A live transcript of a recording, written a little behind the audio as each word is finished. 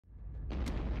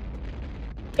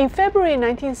In February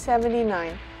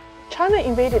 1979, China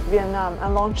invaded Vietnam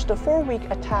and launched a 4-week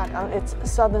attack on its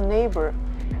southern neighbor.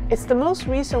 It's the most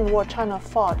recent war China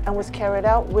fought and was carried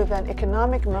out with an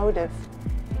economic motive.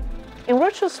 In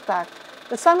retrospect,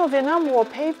 the Sino-Vietnam War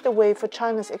paved the way for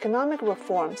China's economic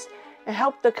reforms and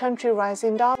helped the country rise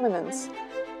in dominance.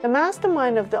 The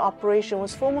mastermind of the operation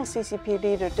was former CCP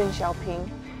leader Deng Xiaoping.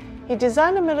 He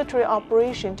designed a military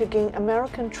operation to gain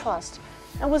American trust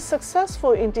and was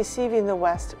successful in deceiving the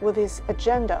West with his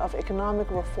agenda of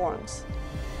economic reforms.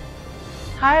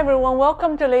 Hi everyone,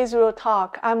 welcome to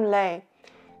Leisrealtalk. I'm Lei.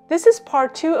 This is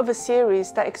part 2 of a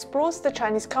series that explores the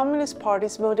Chinese Communist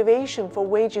Party's motivation for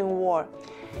waging war.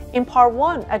 In part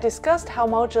 1, I discussed how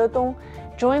Mao Zedong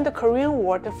joined the Korean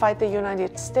War to fight the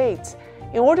United States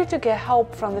in order to get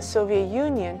help from the Soviet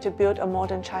Union to build a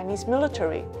modern Chinese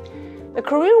military. The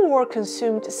Korean War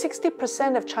consumed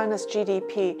 60% of China's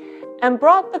GDP and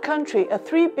brought the country a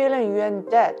 3 billion yuan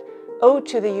debt owed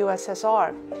to the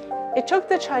USSR. It took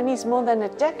the Chinese more than a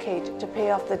decade to pay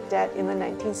off the debt in the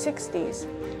 1960s.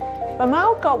 But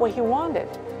Mao got what he wanted.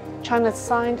 China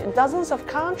signed dozens of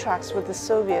contracts with the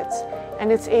Soviets,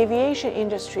 and its aviation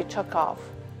industry took off.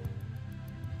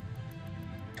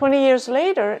 20 years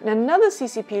later, another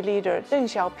CCP leader, Deng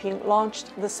Xiaoping,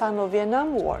 launched the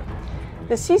Sino-Vietnam War.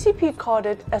 The CCP called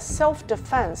it a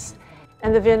self-defense,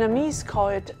 and the Vietnamese call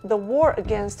it the war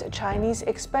against Chinese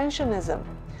expansionism.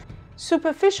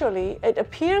 Superficially, it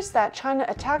appears that China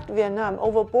attacked Vietnam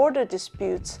over border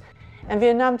disputes and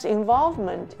Vietnam's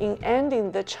involvement in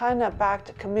ending the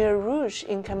China-backed Khmer Rouge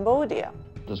in Cambodia.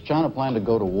 Does China plan to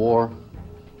go to war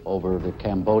over the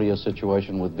Cambodia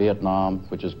situation with Vietnam,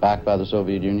 which is backed by the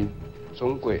Soviet Union?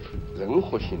 中国任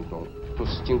何行动都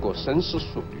是经过深思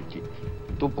熟虑的，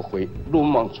都不会鲁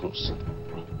莽从事的。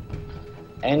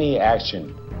 Any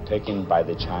action taken by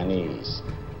the Chinese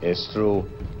is through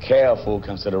careful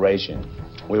consideration.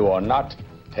 We will not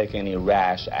take any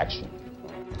rash action.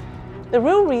 The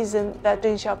real reason that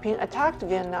Deng Xiaoping attacked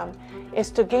Vietnam is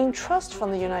to gain trust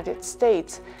from the United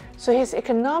States, so his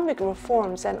economic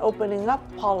reforms and opening up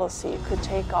policy could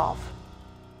take off.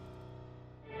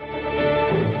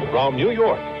 From New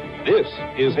York, this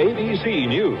is ABC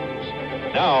News.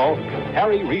 Now,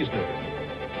 Harry Reasoner.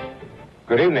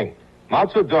 Good evening. Mao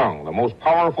Zedong, the most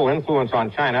powerful influence on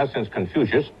China since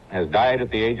Confucius, has died at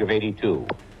the age of 82.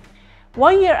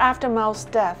 1 year after Mao's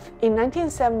death, in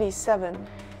 1977,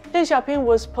 Deng Xiaoping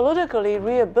was politically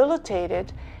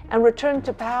rehabilitated and returned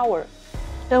to power.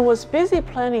 Deng was busy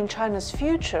planning China's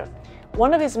future.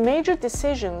 One of his major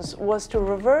decisions was to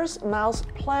reverse Mao's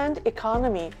planned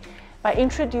economy by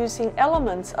introducing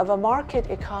elements of a market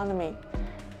economy.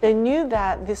 They knew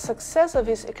that the success of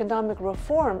his economic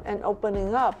reform and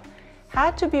opening up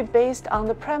had to be based on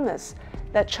the premise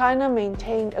that China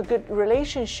maintained a good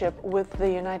relationship with the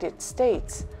United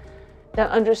States. Deng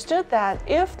understood that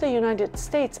if the United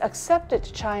States accepted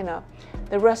China,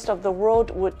 the rest of the world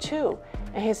would too,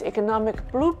 and his economic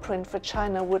blueprint for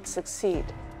China would succeed.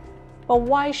 But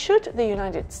why should the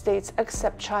United States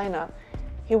accept China?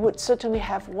 He would certainly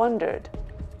have wondered.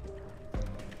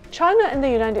 China and the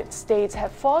United States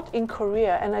have fought in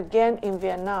Korea and again in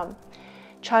Vietnam.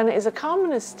 China is a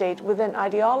communist state with an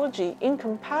ideology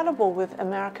incompatible with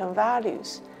American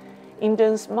values. In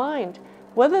Deng's mind,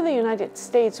 whether the United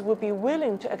States would be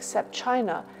willing to accept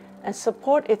China and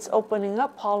support its opening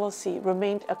up policy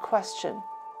remained a question.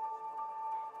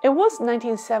 It was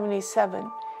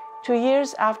 1977, 2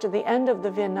 years after the end of the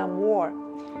Vietnam War.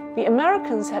 The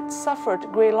Americans had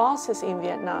suffered great losses in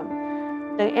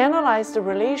Vietnam. They analyzed the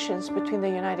relations between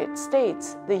the United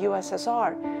States, the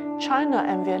USSR, China,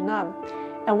 and Vietnam,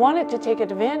 and wanted to take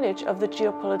advantage of the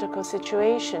geopolitical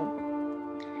situation.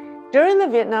 During the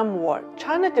Vietnam War,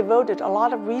 China devoted a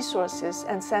lot of resources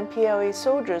and sent PLA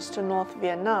soldiers to North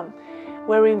Vietnam,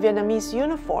 wearing Vietnamese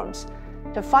uniforms,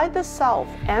 to fight the South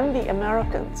and the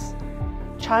Americans.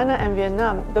 China and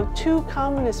Vietnam, the two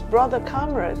communist brother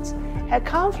comrades, had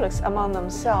conflicts among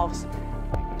themselves,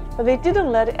 but they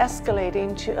didn't let it escalate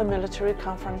into a military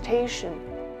confrontation.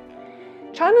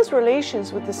 China's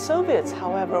relations with the Soviets,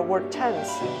 however, were tense.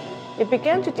 It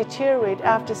began to deteriorate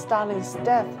after Stalin's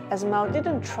death as Mao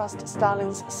didn't trust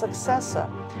Stalin's successor,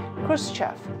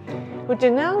 Khrushchev, who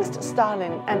denounced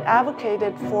Stalin and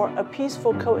advocated for a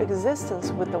peaceful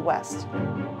coexistence with the West.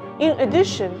 In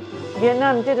addition,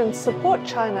 Vietnam didn't support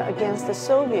China against the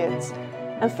Soviets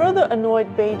and further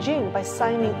annoyed Beijing by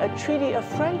signing a treaty of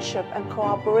friendship and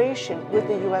cooperation with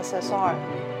the USSR,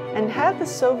 and had the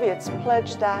Soviets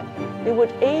pledge that they would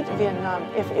aid Vietnam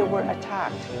if it were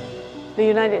attacked. The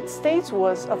United States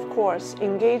was, of course,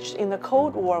 engaged in the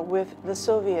Cold War with the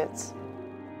Soviets.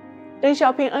 Deng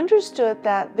Xiaoping understood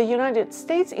that the United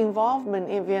States' involvement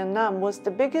in Vietnam was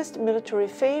the biggest military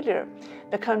failure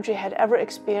the country had ever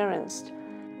experienced.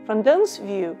 From Deng's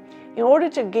view, in order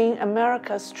to gain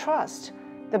America's trust,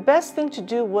 the best thing to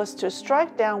do was to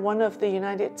strike down one of the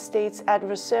United States'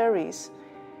 adversaries.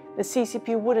 The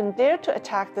CCP wouldn't dare to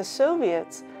attack the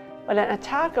Soviets, but an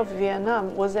attack of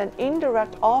Vietnam was an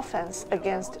indirect offense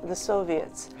against the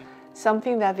Soviets,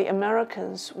 something that the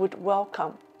Americans would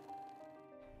welcome.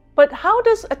 But how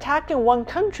does attacking one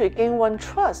country gain one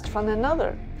trust from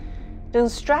another?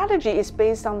 Deng's strategy is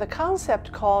based on the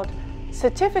concept called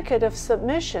Certificate of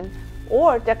Submission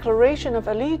or Declaration of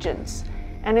Allegiance,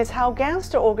 and it's how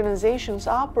gangster organizations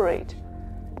operate.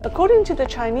 According to the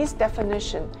Chinese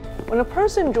definition, when a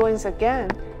person joins a gang,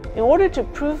 in order to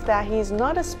prove that he is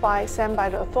not a spy sent by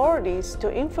the authorities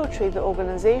to infiltrate the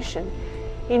organization,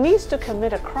 he needs to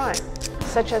commit a crime,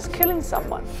 such as killing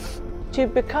someone, to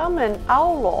become an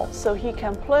outlaw so he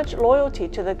can pledge loyalty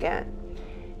to the gang,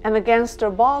 and the gangster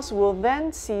boss will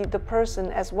then see the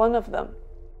person as one of them.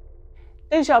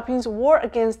 Deng Xiaoping's war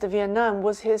against Vietnam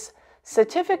was his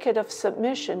Certificate of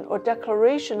Submission or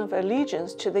Declaration of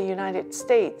Allegiance to the United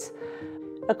States,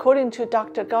 according to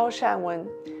Dr. Gao Shanwen,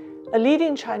 a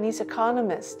leading Chinese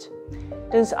economist.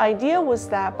 Deng's idea was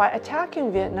that by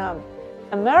attacking Vietnam,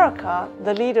 America,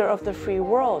 the leader of the free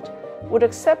world, would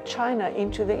accept China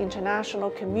into the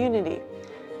international community.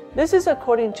 This is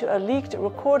according to a leaked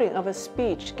recording of a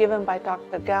speech given by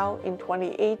Dr. Gao in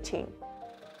 2018.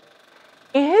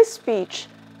 In his speech,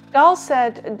 Gao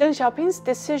said Deng Xiaoping's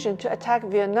decision to attack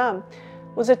Vietnam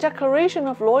was a declaration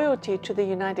of loyalty to the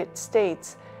United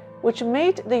States, which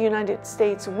made the United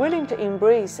States willing to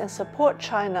embrace and support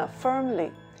China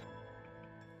firmly.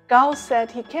 Gao said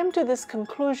he came to this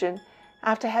conclusion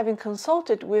after having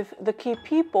consulted with the key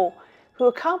people who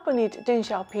accompanied Deng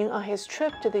Xiaoping on his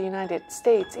trip to the United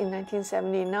States in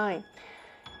 1979,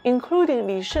 including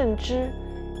Li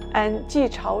Shenzhi and Ji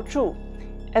Chaozhu,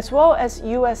 as well as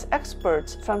U.S.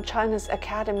 experts from China's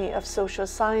Academy of Social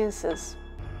Sciences.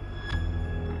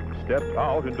 Stepped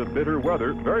out into bitter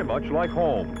weather very much like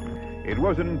home. It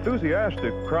was an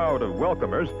enthusiastic crowd of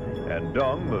welcomers, and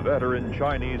Deng, the veteran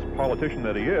Chinese politician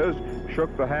that he is,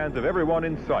 shook the hands of everyone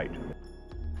in sight.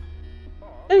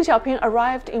 Deng Xiaoping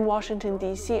arrived in Washington,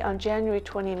 D.C. on January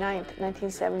 29,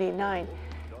 1979,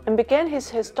 and began his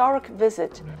historic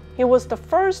visit. He was the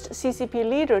first CCP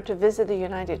leader to visit the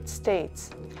United States.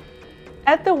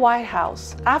 At the White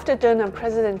House, after Deng and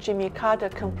President Jimmy Carter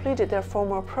completed their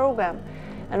formal program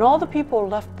and all the people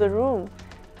left the room,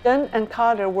 Deng and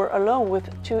Carter were alone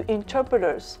with two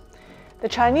interpreters. The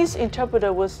Chinese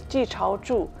interpreter was Ji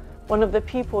Chaozhu, one of the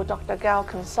people Dr. Gao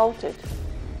consulted.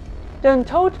 Deng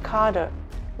told Carter,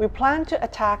 "We plan to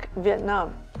attack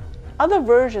Vietnam." Other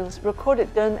versions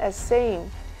recorded Deng as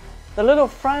saying, "The little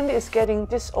friend is getting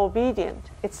disobedient.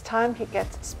 It's time he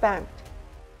gets spanked."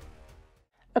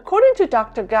 According to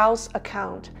Dr. Gao's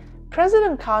account,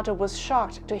 President Carter was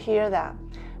shocked to hear that,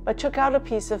 but took out a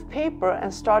piece of paper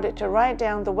and started to write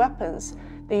down the weapons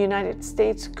the United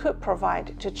States could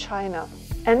provide to China.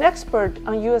 An expert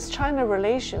on U.S. China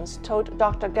relations told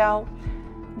Dr. Gao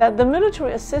that the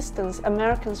military assistance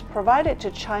Americans provided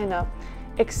to China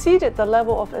exceeded the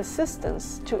level of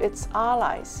assistance to its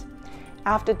allies.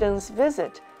 After Deng's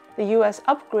visit, the U.S.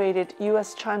 upgraded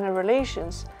U.S. China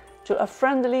relations to a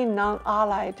friendly,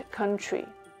 non-allied country.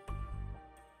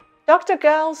 Dr.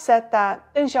 Gao said that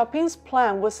Deng Xiaoping's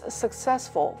plan was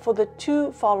successful for the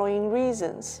two following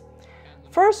reasons.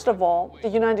 First of all, the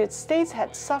United States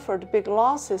had suffered big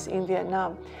losses in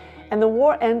Vietnam, and the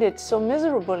war ended so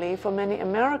miserably for many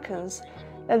Americans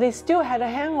that they still had a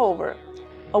hangover.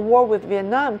 A war with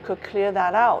Vietnam could clear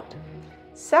that out.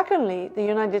 Secondly, the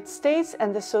United States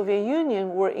and the Soviet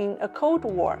Union were in a Cold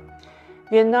War.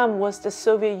 Vietnam was the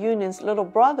Soviet Union's little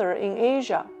brother in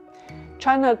Asia.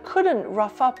 China couldn't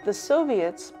rough up the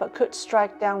Soviets, but could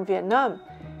strike down Vietnam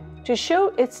to show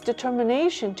its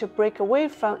determination to break away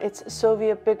from its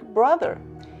Soviet big brother.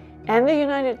 And the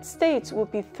United States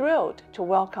would be thrilled to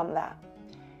welcome that.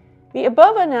 The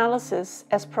above analysis,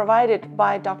 as provided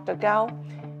by Dr. Gao,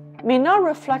 may not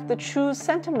reflect the true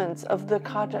sentiments of the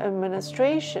Carter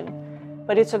administration,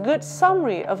 but it's a good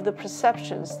summary of the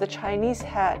perceptions the Chinese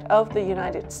had of the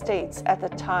United States at the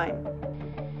time.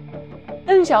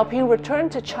 Deng Xiaoping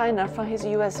returned to China from his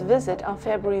U.S. visit on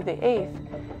February the 8th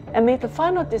and made the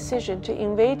final decision to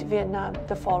invade Vietnam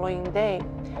the following day.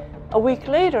 A week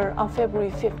later, on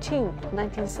February 15,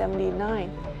 1979,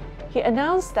 he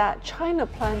announced that China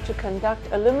planned to conduct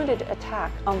a limited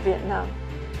attack on Vietnam.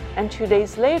 And 2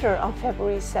 days later, on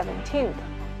February 17th,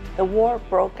 the war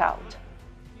broke out.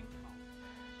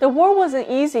 The war wasn't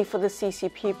easy for the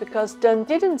CCP because Deng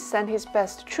didn't send his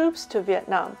best troops to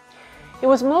Vietnam. He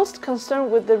was most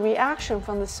concerned with the reaction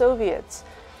from the Soviets,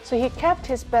 so he kept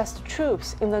his best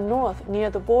troops in the north near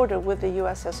the border with the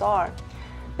USSR.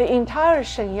 The entire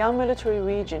Shenyang military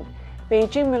region,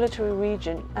 Beijing military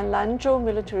region, and Lanzhou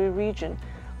military region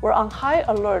were on high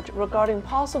alert regarding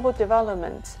possible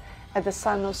developments at the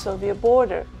Sino-Soviet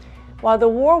border, while the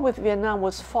war with Vietnam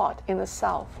was fought in the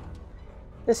south.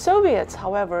 The Soviets,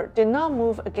 however, did not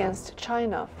move against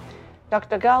China.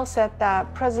 Dr. Gao said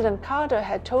that President Carter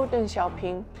had told Deng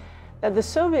Xiaoping that the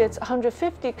Soviets'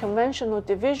 150 conventional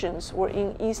divisions were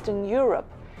in Eastern Europe,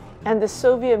 and the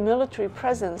Soviet military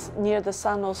presence near the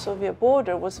Sino-Soviet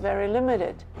border was very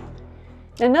limited.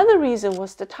 Another reason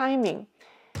was the timing.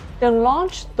 Deng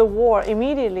launched the war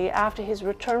immediately after his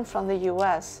return from the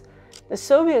U.S. The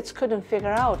Soviets couldn't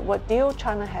figure out what deal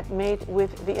China had made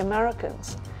with the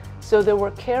Americans, so they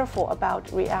were careful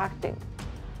about reacting.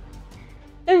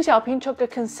 Deng Xiaoping took a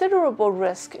considerable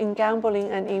risk in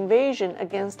gambling an invasion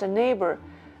against a neighbor,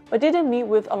 but didn't meet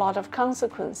with a lot of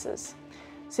consequences.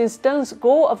 Since Deng's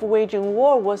goal of waging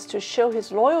war was to show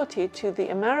his loyalty to the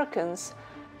Americans,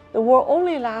 the war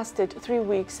only lasted 3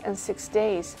 weeks and 6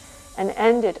 days and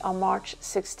ended on March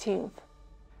 16th.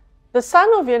 The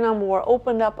Sino-Vietnam War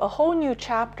opened up a whole new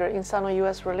chapter in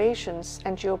Sino-US relations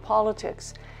and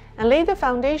geopolitics, and laid the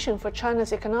foundation for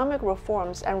China's economic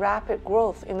reforms and rapid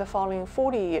growth in the following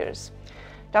 40 years.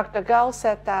 Dr. Gao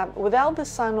said that without the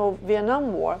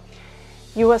Sino-Vietnam War,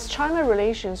 U.S. China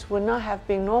relations would not have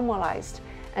been normalized,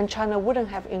 and China wouldn't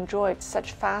have enjoyed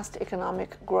such fast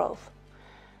economic growth.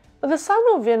 But the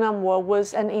Sino-Vietnam War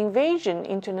was an invasion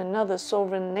into another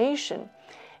sovereign nation.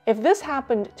 If this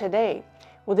happened today,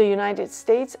 would the United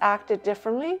States act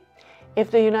differently? If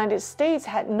the United States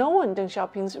had known Deng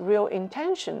Xiaoping's real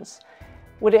intentions,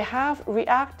 would it have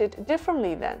reacted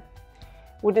differently then?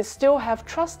 Would it still have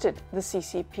trusted the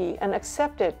CCP and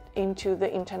accepted into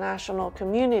the international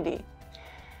community?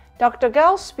 Dr.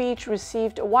 Gao's speech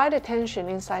received wide attention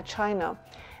inside China,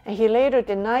 and he later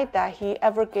denied that he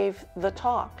ever gave the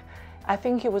talk. I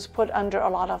think he was put under a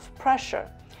lot of pressure.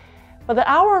 But the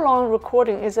hour-long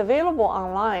recording is available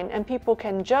online, and people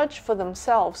can judge for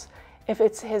themselves if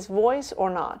it's his voice or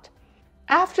not.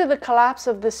 After the collapse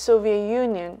of the Soviet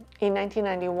Union in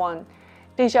 1991,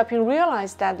 Deng Xiaoping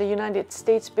realized that the United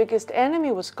States' biggest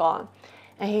enemy was gone,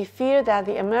 and he feared that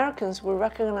the Americans would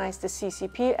recognize the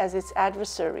CCP as its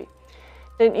adversary.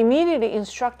 Then immediately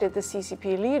instructed the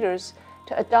CCP leaders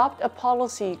to adopt a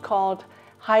policy called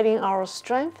hiding our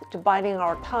strength to biding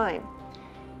our time.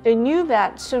 They knew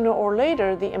that sooner or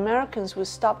later the Americans would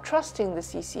stop trusting the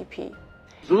CCP.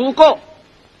 如果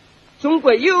中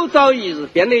国有朝一日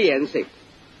变了颜色，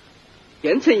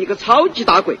变成一个超级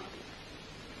大国，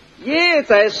也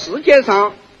在世界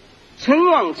上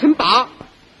称王称霸，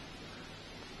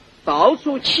到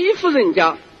处欺负人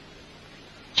家，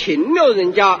侵略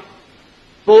人家，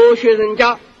剥削人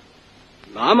家，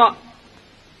那么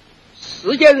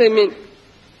世界人民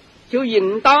就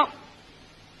应当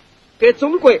给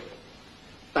中国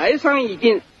戴上一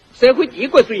顶社会帝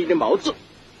国主义的帽子，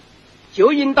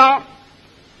就应当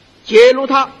揭露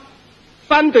他，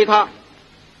反对他，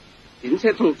并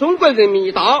且同中国人民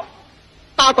一道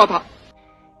打倒他。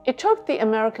 It took the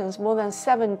Americans more than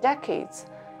 7 decades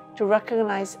to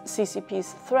recognize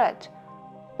CCP's threat,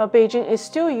 but Beijing is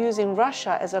still using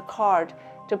Russia as a card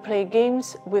to play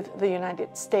games with the United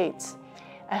States.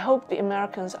 I hope the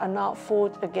Americans are not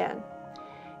fooled again.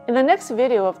 In the next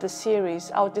video of the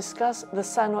series, I'll discuss the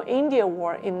Sino-India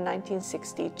War in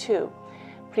 1962.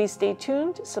 Please stay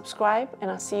tuned, subscribe, and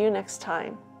I'll see you next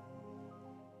time.